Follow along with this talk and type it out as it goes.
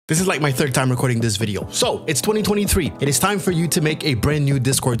This is like my third time recording this video. So it's 2023. It is time for you to make a brand new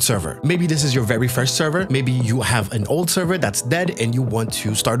Discord server. Maybe this is your very first server. Maybe you have an old server that's dead and you want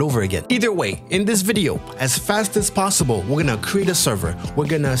to start over again. Either way, in this video, as fast as possible, we're gonna create a server. We're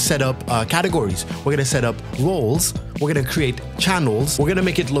gonna set up categories. We're gonna set up roles. We're gonna create channels. We're gonna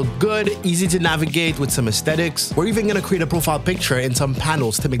make it look good, easy to navigate with some aesthetics. We're even gonna create a profile picture and some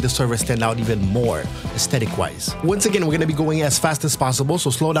panels to make the server stand out even more aesthetic-wise. Once again, we're gonna be going as fast as possible, so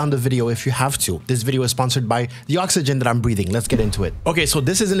slow down the video if you have to. This video is sponsored by the oxygen that I'm breathing. Let's get into it. Okay, so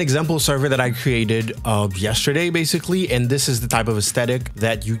this is an example server that I created yesterday, basically, and this is the type of aesthetic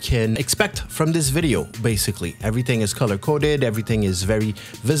that you can expect from this video, basically. Everything is color-coded, everything is very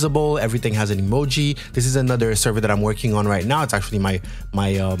visible, everything has an emoji. This is another server that I'm working on right now. It's actually my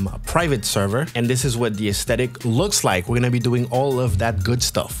private server, and this is what the aesthetic looks like. We're gonna be doing all of that good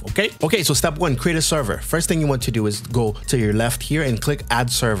stuff, okay? Okay, so step one, create a server. First thing you want to do is go to your left here and click add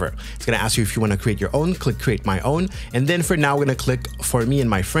server. It's gonna ask you if you want to create your own. Click create my own, and then for now we're gonna click for me and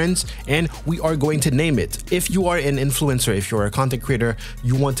my friends, and we are going to name it. If you are an influencer, if you're a content creator,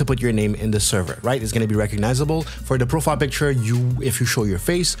 you want to put your name in the server, right? It's gonna be recognizable. For the profile picture, if you show your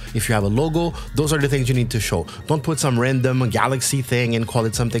face, if you have a logo, those are the things you need to show. Don't put some random galaxy thing and call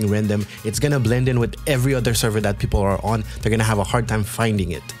it something random. It's gonna blend in with every other server that people are on. They're gonna have a hard time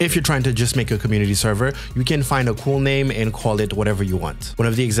finding it. If you're trying to just make a community server, you can find a cool name and call it whatever you want. One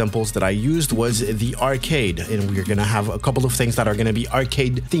of the examples that I used was the arcade, and we're gonna have a couple of things that are gonna be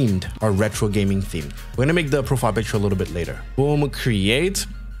arcade themed or retro gaming themed. We're gonna make the profile picture a little bit later. Boom, create.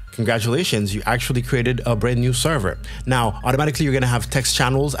 Congratulations, you actually created a brand new server. Now, automatically you're gonna have text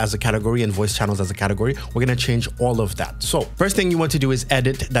channels as a category and voice channels as a category. We're gonna change all of that. So first thing you want to do is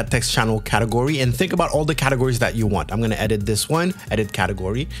edit that text channel category and think about all the categories that you want. I'm gonna edit this one, edit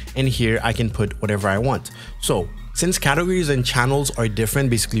category, and here I can put whatever I want. So since categories and channels are different,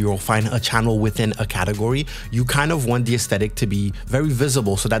 basically you'll find a channel within a category. You kind of want the aesthetic to be very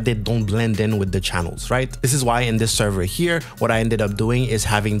visible so that they don't blend in with the channels, right? This is why in this server here, what I ended up doing is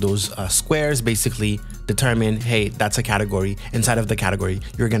having those squares basically determine, hey, that's a category. Inside of the category,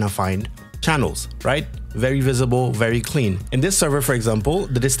 you're gonna find channels, right? Very visible, very clean. In this server, for example,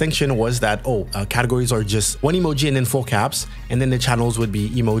 the distinction was that, categories are just one emoji and then full caps, and then the channels would be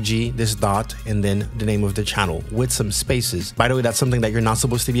emoji, this dot, and then the name of the channel with some spaces. By the way, that's something that you're not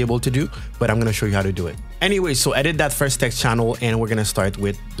supposed to be able to do, but I'm gonna show you how to do it. Anyway, so edit that first text channel, and we're gonna start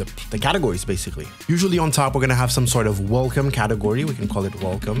with the categories, basically. Usually on top, we're gonna have some sort of welcome category. We can call it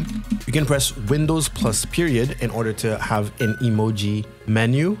welcome. You can press Windows plus period in order to have an emoji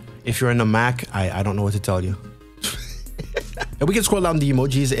menu. If you're in a Mac, I don't know what to tell you. And we can scroll down the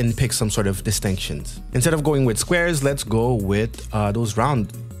emojis and pick some sort of distinctions. Instead of going with squares, let's go with those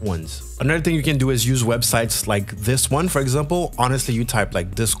round ones. Another thing you can do is use websites like this one, for example. Honestly, you type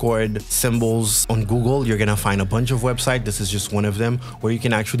like Discord symbols on Google, you're gonna find a bunch of websites. This is just one of them where you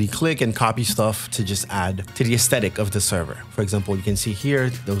can actually click and copy stuff to just add to the aesthetic of the server. For example, you can see here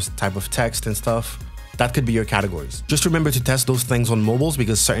those type of text and stuff. That could be your categories. Just remember to test those things on mobiles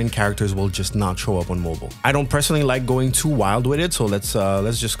because certain characters will just not show up on mobile. I don't personally like going too wild with it, so let's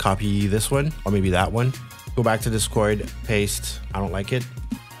just copy this one or maybe that one. Go back to Discord, paste. I don't like it.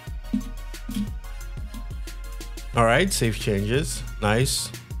 All right, save changes.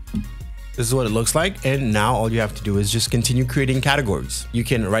 Nice. This is what it looks like, and now all you have to do is just continue creating categories. You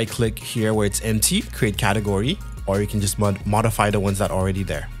can right click here where it's empty, create category, or you can just modify the ones that are already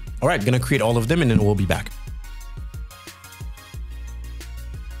there. All right, gonna create all of them and then we'll be back.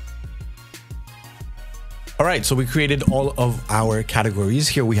 All right, so we created all of our categories.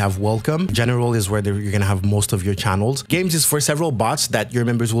 Here we have welcome. General is where you're gonna have most of your channels. Games is for several bots that your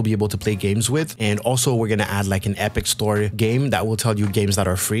members will be able to play games with. And also we're gonna add like an Epic Store game that will tell you games that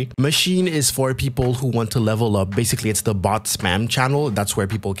are free. Machine is for people who want to level up. Basically, it's the bot spam channel. That's where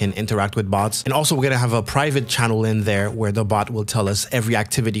people can interact with bots. And also we're gonna have a private channel in there where the bot will tell us every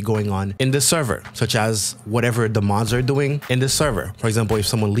activity going on in the server, such as whatever the mods are doing in the server. For example, if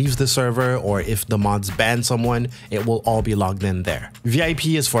someone leaves the server or if the mods ban someone, it will all be logged in there.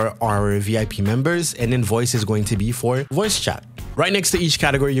 VIP is for our VIP members, and then voice is going to be for voice chat. Right next to each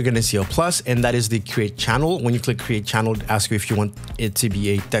category, you're gonna see a plus, and that is the create channel. When you click create channel, it asks you if you want it to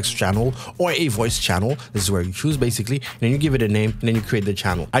be a text channel or a voice channel. This is where you choose basically, and then you give it a name, and then you create the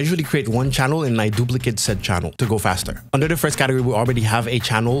channel. I usually create one channel and I duplicate said channel to go faster. Under the first category, we already have a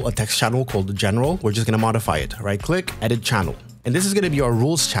channel, a text channel called general. We're just gonna modify it. Right click, edit channel. And this is going to be our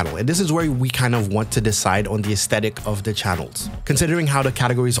rules channel. And this is where we kind of want to decide on the aesthetic of the channels. Considering how the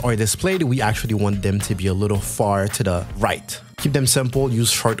categories are displayed, we actually want them to be a little far to the right. Keep them simple, use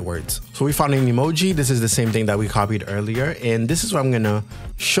short words. So we found an emoji. This is the same thing that we copied earlier. And this is what I'm gonna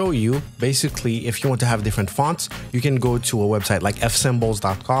show you. Basically, if you want to have different fonts, you can go to a website like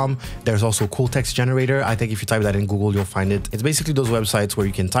fsymbols.com. There's also Cool Text Generator. I think if you type that in Google, you'll find it. It's basically those websites where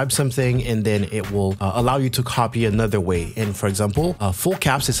you can type something and then it will allow you to copy another way. And for example, full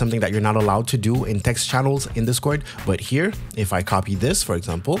caps is something that you're not allowed to do in text channels in Discord. But here, if I copy this, for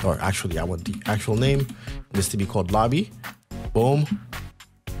example, or actually I want the actual name, this to be called lobby, boom,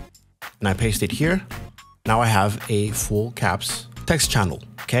 and I paste it here. Now I have a full caps text channel.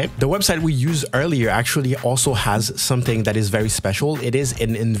 Okay. The website we used earlier actually also has something that is very special. It is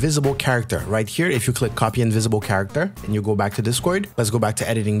an invisible character right here. If you click copy invisible character and you go back to Discord, let's go back to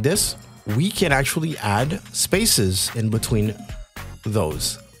editing this. We can actually add spaces in between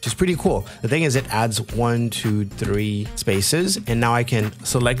those, which is pretty cool. The thing is, it adds 1, 2, 3 spaces. And now I can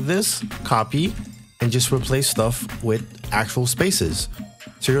select this, copy, and just replace stuff with actual spaces.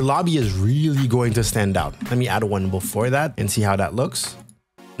 So your lobby is really going to stand out. Let me add one before that and see how that looks.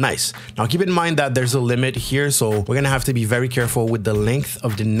 Nice. Now keep in mind that there's a limit here, so we're gonna have to be very careful with the length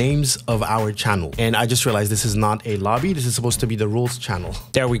of the names of our channel. And I just realized this is not a lobby. This is supposed to be the rules channel.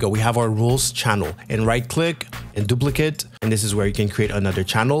 There we go. We have our rules channel, and right click and duplicate. And this is where you can create another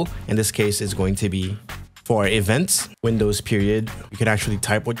channel. In this case, it's going to be for events, Windows period. You can actually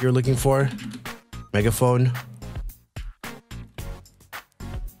type what you're looking for. Megaphone.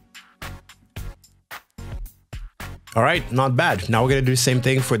 All right, not bad. Now we're gonna do the same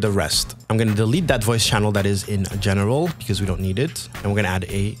thing for the rest. I'm gonna delete that voice channel that is in general because we don't need it. And we're gonna add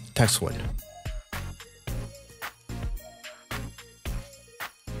a text one.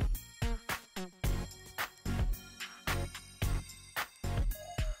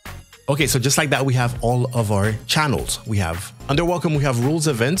 Okay, so just like that, we have all of our channels. We have under welcome, we have rules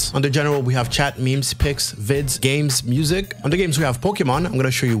events. Under general, we have chat, memes, pics, vids, games, music. Under games, we have Pokemon. I'm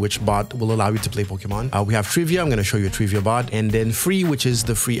gonna show you which bot will allow you to play Pokemon. We have trivia. I'm gonna show you a trivia bot. And then free, which is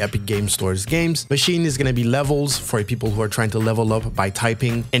the free Epic Game Store's games. Machine is gonna be levels for people who are trying to level up by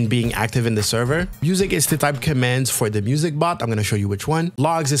typing and being active in the server. Music is to type commands for the music bot. I'm gonna show you which one.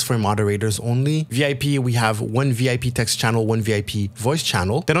 Logs is for moderators only. VIP, we have one VIP text channel, one VIP voice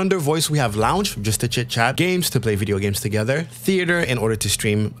channel. Then under voice, we have lounge, just to chit chat. Games, to play video games together. Theater, in order to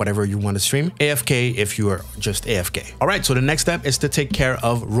stream whatever you want to stream. AFK, if you are just AFK. All right, so the next step is to take care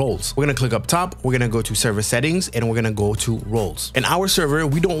of roles. We're gonna click up top. We're gonna go to server settings and we're gonna go to roles. In our server,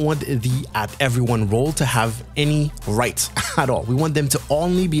 we don't want the @everyone role to have any rights at all. We want them to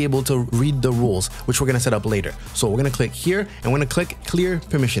only be able to read the rules, which we're gonna set up later. So we're gonna click here and we're gonna click clear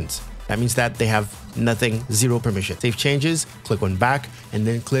permissions. That means that they have nothing, 0 permission. Save changes, click on back, and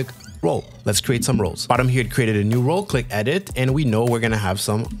then click role. Let's create some roles. Bottom here, it created a new role. Click edit, and we know we're gonna have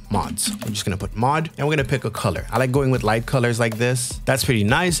some mods. We're just gonna put mod, and we're gonna pick a color. I like going with light colors like this. That's pretty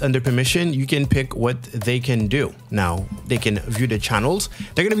nice. Under permission, you can pick what they can do. Now, they can view the channels.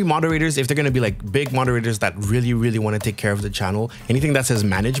 They're gonna be moderators. If they're gonna be like big moderators that really want to take care of the channel, anything that says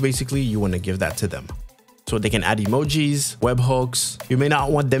manage, basically, you want to give that to them. So they can add emojis, webhooks. You may not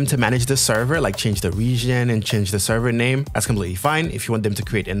want them to manage the server, like change the region and change the server name. That's completely fine. If you want them to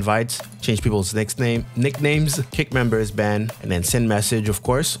create invites, change people's nicknames, kick members, ban, and then send message, of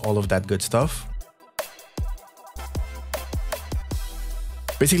course, all of that good stuff.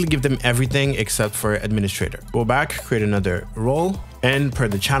 Basically give them everything except for administrator. Go back, create another role. And per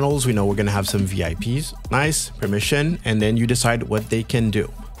the channels, we know we're gonna have some VIPs. Nice, permission, and then you decide what they can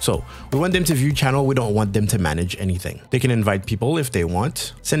do. So we want them to view channel. We don't want them to manage anything. They can invite people if they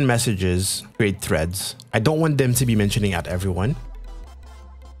want, send messages, create threads. I don't want them to be mentioning @everyone.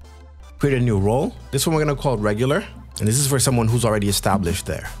 Create a new role. This one we're gonna call regular. And this is for someone who's already established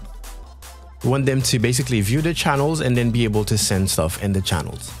there. We want them to basically view the channels and then be able to send stuff in the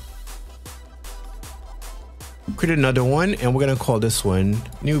channels. Create another one, and we're gonna call this one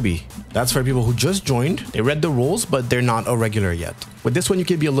newbie. That's for people who just joined. They read the rules, but they're not a regular yet. With this one, you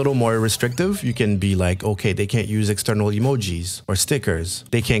can be a little more restrictive. You can be like, okay, they can't use external emojis or stickers.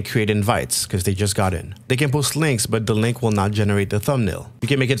 They can't create invites because they just got in. They can post links, but the link will not generate the thumbnail. You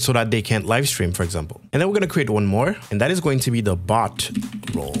can make it so that they can't live stream, for example. And then we're gonna create one more, and that is going to be the bot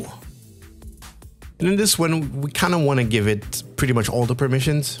role. And in this one, we kind of want to give it pretty much all the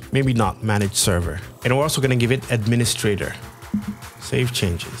permissions, maybe not manage server. And we're also going to give it administrator. Save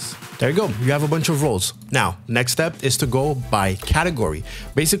changes. There you go. You have a bunch of roles. Now, next step is to go by category.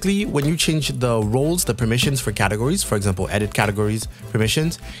 Basically, when you change the roles, the permissions for categories, for example, edit categories,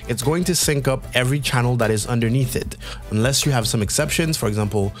 permissions, it's going to sync up every channel that is underneath it. unless you have some exceptions. For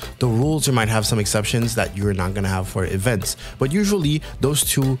example, the rules, you might have some exceptions that you're not going to have for events. But usually those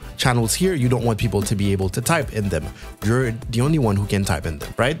two channels here, you don't want people to be able to type in them. You're the only one who can type in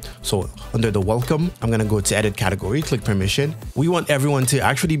them, right? So under the welcome, I'm going to go to edit category, click permission. We want everyone to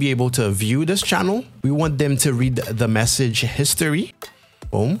actually be able to view this channel. We want them to read the message history.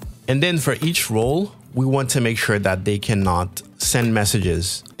 Boom. And then for each role, we want to make sure that they cannot send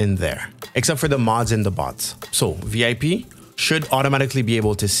messages in there, except for the mods and the bots. So VIP should automatically be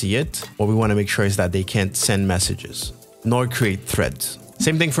able to see it. What we want to make sure is that they can't send messages nor create threads.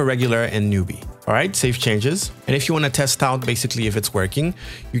 Same thing for regular and newbie. All right, save changes. And if you want to test out basically if it's working,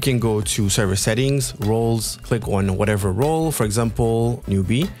 you can go to server settings, roles, click on whatever role, for example,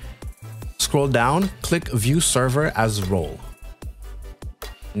 newbie. Scroll down, click view server as role.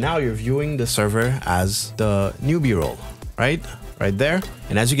 Now you're viewing the server as the newbie role, right there.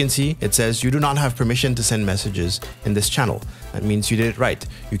 And as you can see, it says you do not have permission to send messages in this channel. That means you did it right.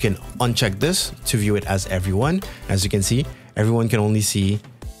 You can uncheck this to view it as everyone. As you can see, everyone can only see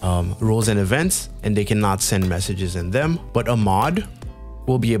roles and events, and they cannot send messages in them, but a mod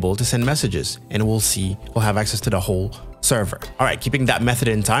will be able to send messages, and we'll have access to the whole server. All right, keeping that method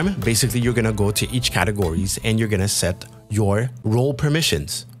in time, basically you're gonna go to each categories and you're gonna set your role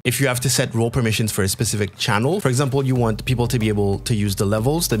permissions. If you have to set role permissions for a specific channel, for example, you want people to be able to use the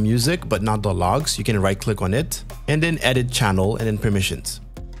levels, the music, but not the logs, you can right click on it and then edit channel and then permissions.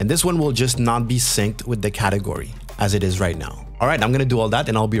 And this one will just not be synced with the category as it is right now. All right, I'm gonna do all that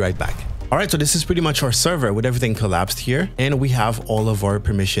and I'll be right back. All right, so this is pretty much our server with everything collapsed here. And we have all of our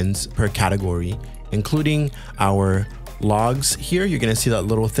permissions per category, including our logs here. You're gonna see that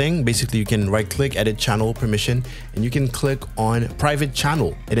little thing. Basically, you can right click, edit channel permission, and you can click on private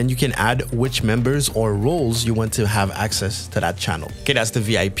channel. And then you can add which members or roles you want to have access to that channel. Okay, that's the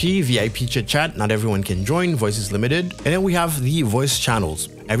VIP chit chat. Not everyone can join, voice is limited. And then we have the voice channels.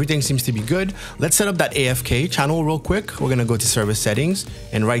 Everything seems to be good. Let's set up that AFK channel real quick. We're gonna go to service settings,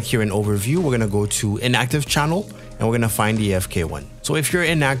 and right here in overview, we're gonna go to inactive channel, and we're gonna find the AFK one. So if you're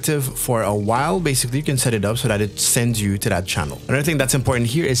inactive for a while, basically you can set it up so that it sends you to that channel. Another thing that's important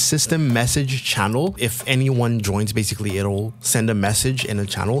here is system message channel. If anyone joins, basically it'll send a message in a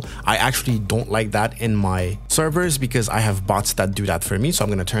channel. I actually don't like that in my servers because I have bots that do that for me. So I'm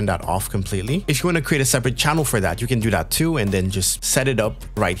gonna turn that off completely. If you wanna create a separate channel for that, you can do that too, and then just set it up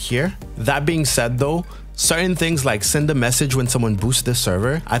right here. That being said though, certain things like send a message when someone boosts the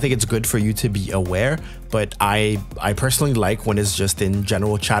server, I think it's good for you to be aware, but I personally like when it's just in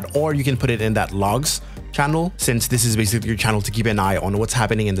general chat, or you can put it in that logs channel, since this is basically your channel to keep an eye on what's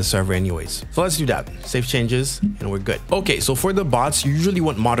happening in the server anyways. So let's do that. Save changes and we're good. Okay, so for the bots, you usually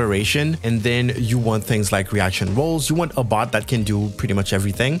want moderation, and then you want things like reaction roles. You want a bot that can do pretty much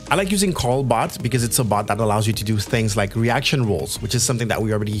everything. I like using call bot because it's a bot that allows you to do things like reaction roles, which is something that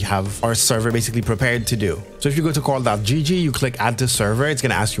we already have our server basically prepared to do. So if you go to call.gg, you click add to server, it's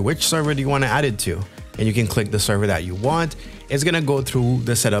going to ask you which server do you want to add it to, and you can click the server that you want. It's gonna go through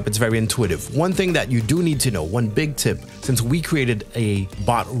the setup. It's very intuitive. One thing that you do need to know, one big tip, since we created a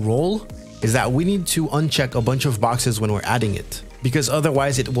bot role, is that we need to uncheck a bunch of boxes when we're adding it, because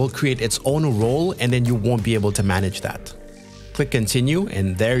otherwise it will create its own role and then you won't be able to manage that. Click continue,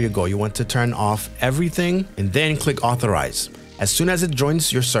 and there you go. You want to turn off everything and then click authorize. As soon as it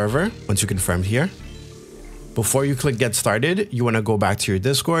joins your server, once you confirmed here, before you click get started, you want to go back to your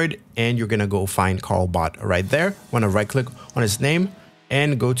Discord and you're going to go find CarlBot right there. Want to right click on his name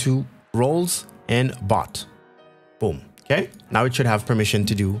and go to roles and bot. Boom. Okay, now it should have permission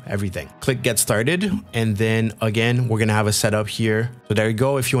to do everything. Click get started, and then again we're gonna have a setup here. So there you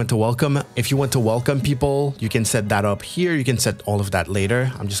go. If you want to welcome people, you can set that up here. You can set all of that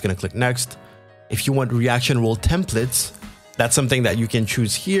later. I'm just gonna click next. If you want reaction role templates, that's something that you can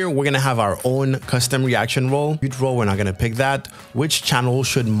choose here. We're gonna have our own custom reaction role. We're not gonna pick that. Which channel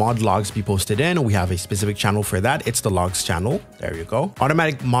should mod logs be posted in? We have a specific channel for that. It's the logs channel. There you go.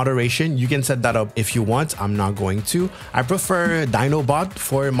 Automatic moderation, you can set that up if you want. I'm not going to. I prefer Dinobot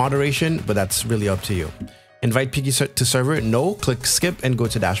for moderation, but that's really up to you. Invite Piggy to server, no. Click skip and go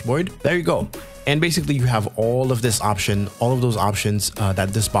to dashboard. There you go. And basically you have all of those options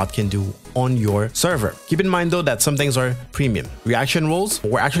that this bot can do on your server. Keep in mind though that some things are premium. Reaction roles,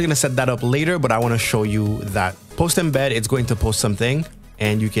 we're actually gonna set that up later, but I wanna show you that post embed, it's going to post something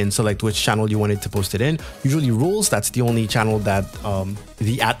and you can select which channel you want it to post it in. Usually rules, that's the only channel that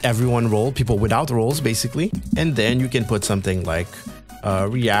the @everyone role, people without roles basically. And then you can put something like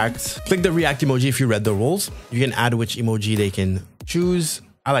react. Click the react emoji if you read the rules. You can add which emoji they can choose.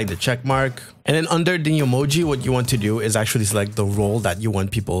 I like the check mark. And then under the emoji, what you want to do is actually select the role that you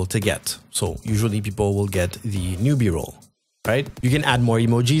want people to get. So usually people will get the newbie role, right? You can add more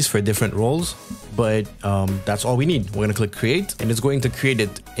emojis for different roles, but that's all we need. We're gonna click create and it's going to create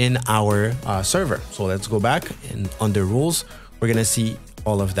it in our server. So let's go back and under rules, we're gonna see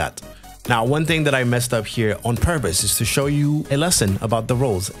all of that. Now, one thing that I messed up here on purpose is to show you a lesson about the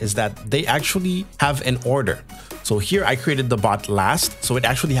roles is that they actually have an order. So here I created the bot last, so it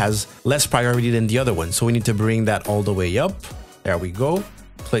actually has less priority than the other one. So we need to bring that all the way up. There we go.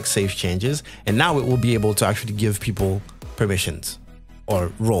 Click save changes. And now it will be able to actually give people permissions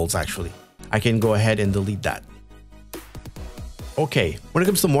or roles actually. I can go ahead and delete that. Okay, when it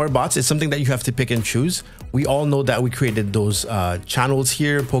comes to more bots, it's something that you have to pick and choose. We all know that we created those channels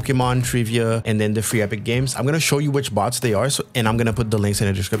here, Pokemon, Trivia, and then the free Epic Games. I'm going to show you which bots they are, and I'm going to put the links in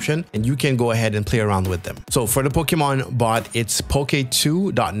the description, and you can go ahead and play around with them. So for the Pokemon bot, it's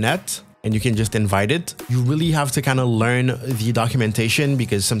poke2.net. And you can just invite it. You really have to kind of learn the documentation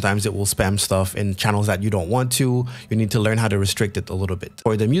because sometimes it will spam stuff in channels that you don't want to. You need to learn how to restrict it a little bit.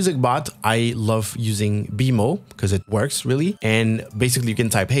 For the music bot, I love using BMO because it works really. And basically you can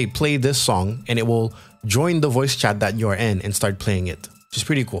type, hey, play this song, and it will join the voice chat that you're in and start playing it, which is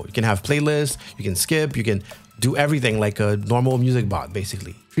pretty cool. You can have playlists, you can skip, you can do everything like a normal music bot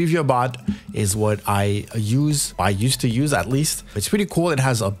basically. Trivia bot is what I used to use at least. It's pretty cool. It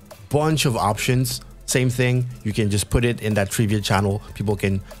has a bunch of options. Same thing, you can just put it in that trivia channel. People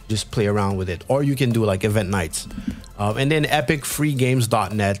can just play around with it, or you can do like event nights. And then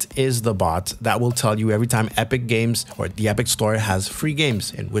epicfreegames.net is the bot that will tell you every time Epic Games or the Epic Store has free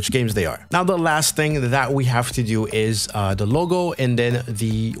games and which games they are. Now, the last thing that we have to do is the logo and then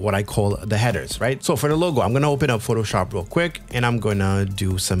what I call the headers, right? So for the logo, I'm going to open up Photoshop real quick and I'm going to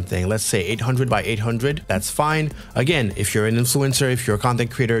do something, let's say 800 by 800. That's fine. Again, if you're an influencer, if you're a content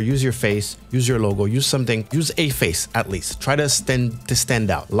creator, use your face, use your logo, use something, use a face at least. Try to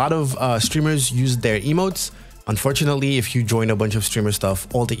stand out. A lot of streamers use their emotes. Unfortunately, if you join a bunch of streamer stuff,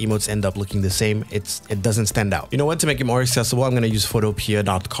 all the emotes end up looking the same. It doesn't stand out. You know what? To make it more accessible, I'm going to use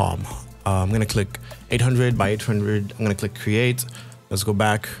photopea.com. I'm going to click 800 by 800. I'm going to click create. Let's go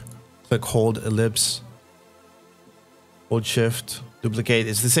back. Click hold ellipse. Hold shift. Duplicate.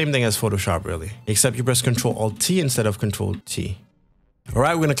 It's the same thing as Photoshop really, except you press Ctrl-Alt-T instead of Ctrl-T. All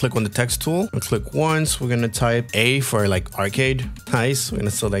right, we're going to click on the text tool. We'll click once. We're going to type A for like arcade. Nice. We're going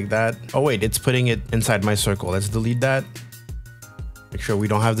to select that. Oh, wait, it's putting it inside my circle. Let's delete that. Make sure we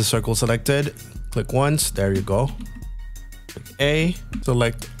don't have the circle selected. Click once. There you go. Click A.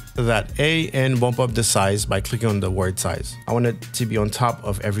 Select that A and bump up the size by clicking on the word size. I want it to be on top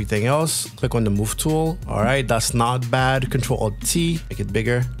of everything else. Click on the move tool. All right, that's not bad. Ctrl-Alt-T, make it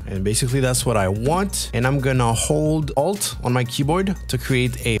bigger. And basically that's what I want. And I'm gonna hold Alt on my keyboard to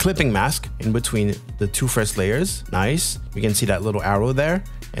create a clipping mask in between the two first layers. Nice. You can see that little arrow there.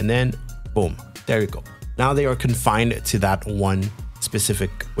 And then boom, there you go. Now they are confined to that one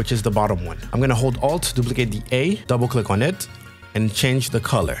specific, which is the bottom one. I'm gonna hold Alt, duplicate the A, double click on it, and change the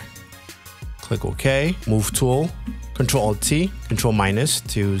color. Click OK, move tool, Ctrl-Alt-T, Control-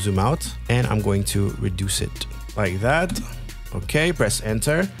 to zoom out, and I'm going to reduce it like that. Okay, press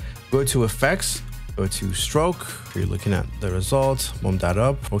enter, go to effects, go to stroke. You're looking at the result, bump that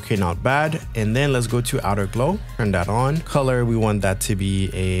up. Okay, not bad. And then let's go to outer glow, turn that on. Color, we want that to be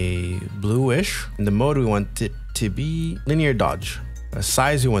a bluish. In the mode, we want it to be linear dodge.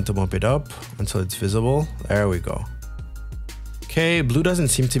 Size, we want to bump it up until it's visible. There we go. Okay, blue doesn't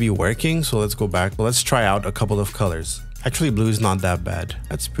seem to be working, so let's go back. Let's try out a couple of colors. Actually, blue is not that bad.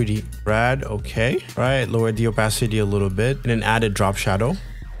 That's pretty rad. Okay. All right, lower the opacity a little bit and then add a drop shadow.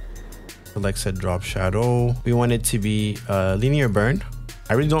 Select set drop shadow. We want it to be linear burn.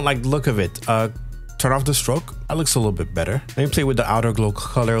 I really don't like the look of it. Turn off the stroke. That looks a little bit better. Let me play with the outer glow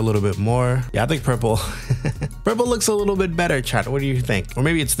color a little bit more. Yeah, I think purple. Purple looks a little bit better, chat. What do you think? Or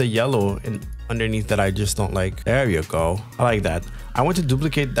maybe it's the yellow underneath that I just don't like. There you go. I like that. I want to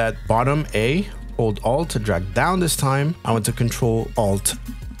duplicate that bottom A. Hold Alt to drag down this time. I want to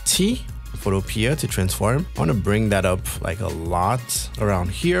Ctrl-Alt-T. Photopea to transform. I want to bring that up like a lot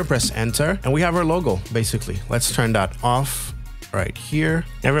around here. Press enter. And we have our logo, basically. Let's turn that off. Right here.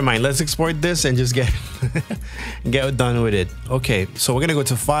 Never mind. Let's export this and just get done with it. Okay, so we're gonna go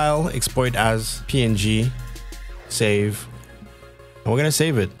to File, Export as PNG, Save, and we're gonna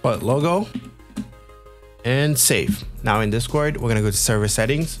save it. But logo and save. Now in Discord, we're gonna go to Server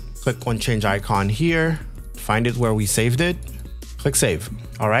Settings. Click on Change Icon here. Find it where we saved it. Click Save.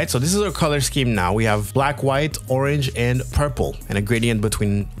 All right, so this is our color scheme now. We have black, white, orange, and purple, and a gradient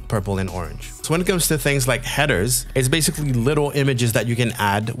between purple and orange. So when it comes to things like headers, it's basically little images that you can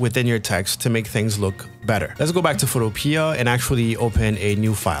add within your text to make things look better. Let's go back to Photopea and actually open a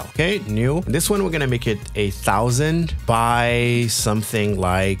new file. Okay, new. This one, we're gonna make it 1,000 by something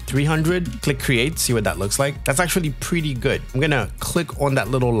like 300. Click create, see what that looks like. That's actually pretty good. I'm gonna click on that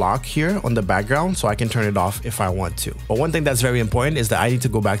little lock here on the background so I can turn it off if I want to. But one thing that's very important is that I need to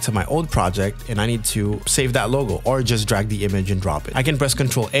go back to my old project and I need to save that logo or just drag the image and drop it. I can press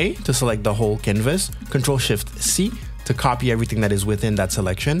Ctrl A to select the whole canvas, Ctrl Shift C to copy everything that is within that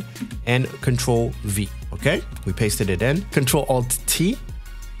selection, and Ctrl V. Okay, we pasted it in. Ctrl Alt T.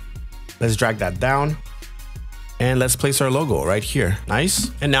 Let's drag that down. And let's place our logo right here.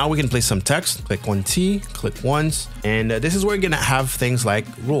 Nice. And now we can place some text. Click on T, click once. And this is where you're gonna have things like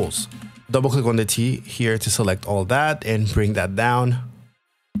rules. Double click on the T here to select all that and bring that down.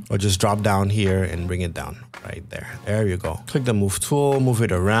 Or just drop down here and bring it down right there. There you go. Click the move tool, move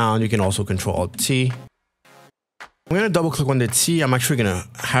it around. You can also Ctrl Alt T. I'm gonna double click on the T. I'm actually gonna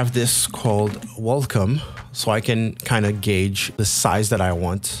have this called welcome so I can kind of gauge the size that I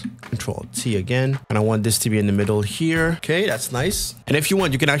want. Ctrl T again. And I want this to be in the middle here. Okay, that's nice. And if you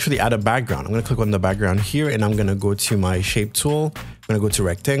want, you can actually add a background. I'm gonna click on the background here and I'm gonna go to my shape tool. I'm gonna go to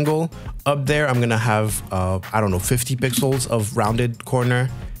rectangle. Up there, I'm gonna have, I don't know, 50 pixels of rounded corner.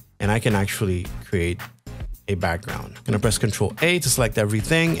 And I can actually create a background. I'm gonna press Ctrl A to select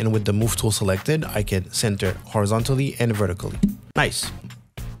everything, and with the move tool selected, I can center horizontally and vertically. Nice.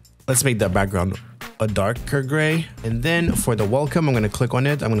 Let's make that background a darker gray. And then for the welcome, I'm gonna click on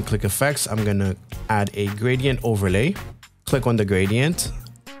it. I'm gonna click effects. I'm gonna add a gradient overlay. Click on the gradient,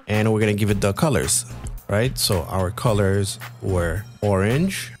 and we're gonna give it the colors, right? So our colors were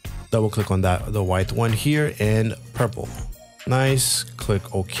orange. Double click on that, the white one here, and purple. Nice.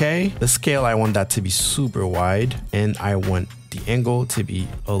 Click OK. The scale, I want that to be super wide, and I want the angle to be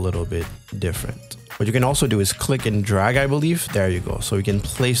a little bit different. What you can also do is click and drag, I believe. There you go. So you can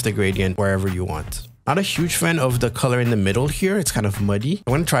place the gradient wherever you want. Not a huge fan of the color in the middle here. It's kind of muddy.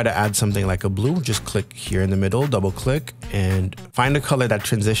 I'm going to try to add something like a blue. Just click here in the middle, double click, and find a color that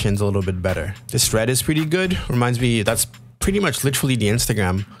transitions a little bit better. This red is pretty good. Reminds me, that's pretty much literally the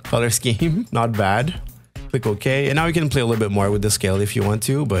Instagram color scheme. Not bad. Click OK. And now you can play a little bit more with the scale if you want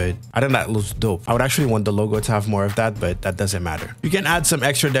to, but I think that looks dope. I would actually want the logo to have more of that, but that doesn't matter. You can add some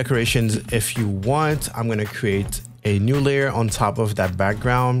extra decorations if you want. I'm going to create a new layer on top of that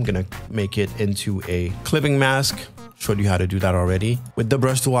background. I'm going to make it into a clipping mask. Showed you how to do that already. With the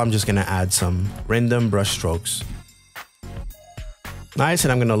brush tool, I'm just going to add some random brush strokes. Nice.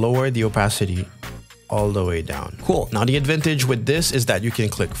 And I'm going to lower the opacity all the way down. Cool. Now the advantage with this is that you can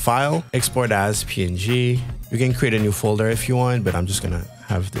click File, Export as PNG. You can create a new folder if you want, but I'm just gonna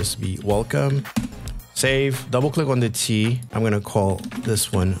have this be welcome. Save, double click on the T. I'm gonna call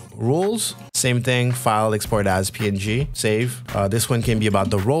this one rules. Same thing, file, export as PNG, save. This one can be about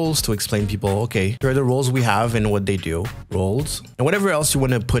the roles to explain people, okay, here are the roles we have and what they do, roles, and whatever else you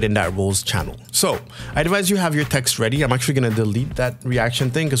wanna put in that roles channel. So I advise you have your text ready. I'm actually gonna delete that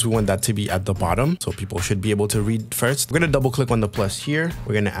reaction thing because we want that to be at the bottom. So people should be able to read first. We're gonna double click on the plus here.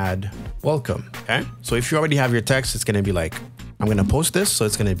 We're gonna add welcome, okay? So if you already have your text, it's gonna be like, I'm gonna post this. So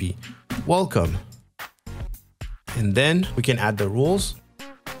it's gonna be welcome. And then we can add the rules,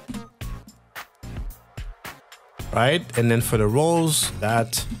 right? And then for the roles,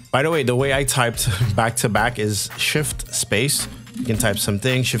 that, by the way, the way I typed back to back is shift space. You can type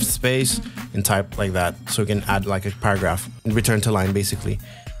something, shift space, and type like that. So you can add like a paragraph and return to line basically.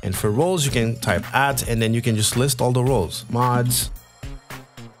 And for roles, you can type at, and then you can just list all the roles, mods.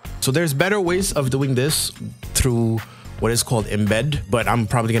 So there's better ways of doing this through what is called embed, but I'm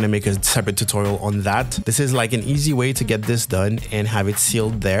probably gonna make a separate tutorial on that. This is like an easy way to get this done and have it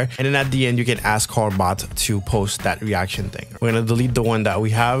sealed there. And then at the end, you can ask Carbot to post that reaction thing. We're gonna delete the one that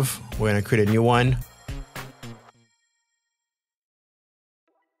we have. We're gonna create a new one.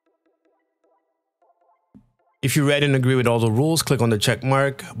 If you read and agree with all the rules, click on the check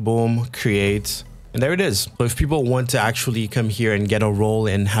mark, boom, create. And there it is. So if people want to actually come here and get a role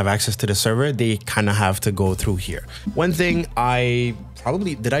and have access to the server, they kind of have to go through here. One thing I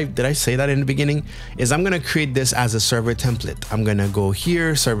probably, did I say that in the beginning, is I'm going to create this as a server template. I'm going to go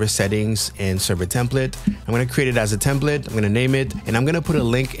here, server settings and server template. I'm going to create it as a template. I'm going to name it, and I'm going to put a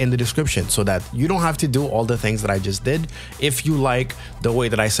link in the description so that you don't have to do all the things that I just did. If you like the way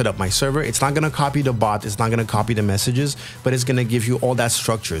that I set up my server, it's not going to copy the bot. It's not going to copy the messages, but it's going to give you all that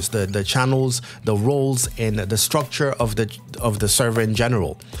structures, the channels, the roles and the structure of the server in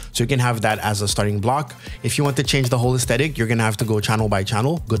general. So you can have that as a starting block. If you want to change the whole aesthetic, you're gonna have to go channel by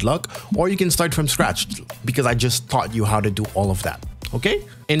channel. Good luck. Or you can start from scratch, because I just taught you how to do all of that. Okay,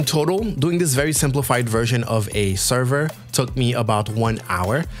 in total, doing this very simplified version of a server took me about 1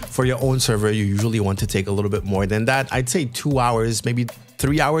 hour. For your own server, you usually want to take a little bit more than that. I'd say 2 hours, maybe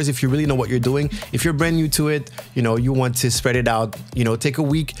 3 hours if you really know what you're doing. If you're brand new to it, you know, you want to spread it out, you know, take a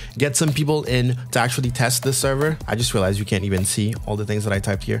week, get some people in to actually test the server. I just realized you can't even see all the things that I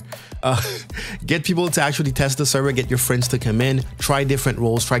typed here. Get people to actually test the server, get your friends to come in, try different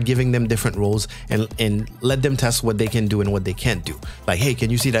roles, try giving them different roles, and let them test what they can do and what they can't do. Like, hey, can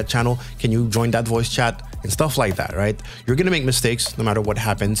you see that channel? Can you join that voice chat? And stuff like that, right? You're gonna make mistakes no matter what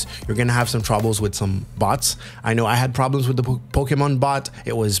happens. You're gonna have some troubles with some bots. I know I had problems with the Pokemon bot.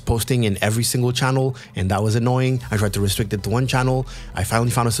 It was posting in every single channel, and that was annoying. I tried to restrict it to one channel. I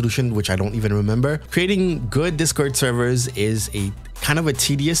finally found a solution, which I don't even remember. Creating good Discord servers is a kind of a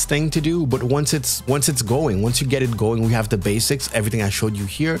tedious thing to do, but once it's going, once you get it going, we have the basics, everything I showed you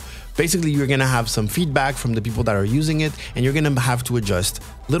here. Basically, you're gonna have some feedback from the people that are using it, and you're gonna have to adjust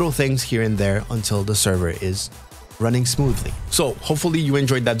little things here and there until the server is running smoothly. So hopefully you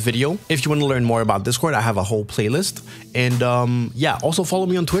enjoyed that video. If you want to learn more about Discord, I have a whole playlist. And yeah, also follow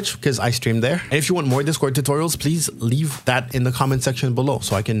me on Twitch because I stream there. And if you want more Discord tutorials, please leave that in the comment section below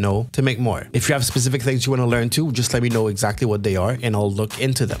so I can know to make more. If you have specific things you want to learn too, just let me know exactly what they are and I'll look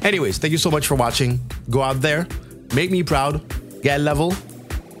into them. Anyways, thank you so much for watching. Go out there, make me proud, get level,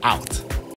 out.